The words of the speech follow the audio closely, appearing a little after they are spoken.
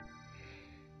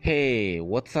Hey,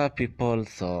 what's up, people?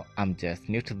 So, I'm just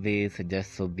new to this. I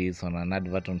just saw this on an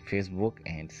advert on Facebook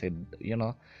and said,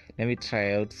 let me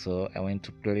try out. So, I went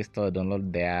to Play Store,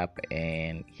 download the app,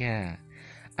 and yeah,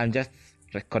 I'm just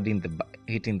hitting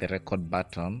the record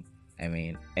button.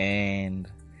 And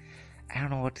I don't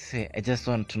know what to say. I just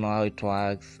want to know how it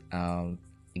works. I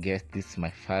guess this is my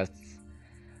first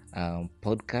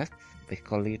podcast, they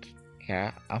call it.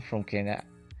 Yeah, I'm from Kenya.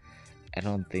 I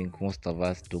don't think most of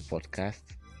us do podcasts.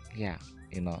 Yeah,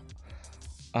 you know.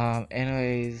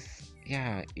 Anyways,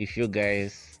 yeah, if you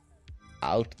guys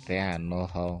out there know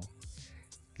how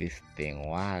this thing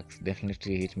works,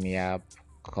 definitely hit me up,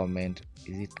 comment.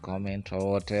 Is it comment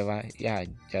or whatever? Yeah,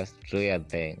 just do your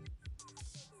thing.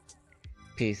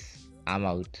 Peace. I'm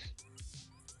out.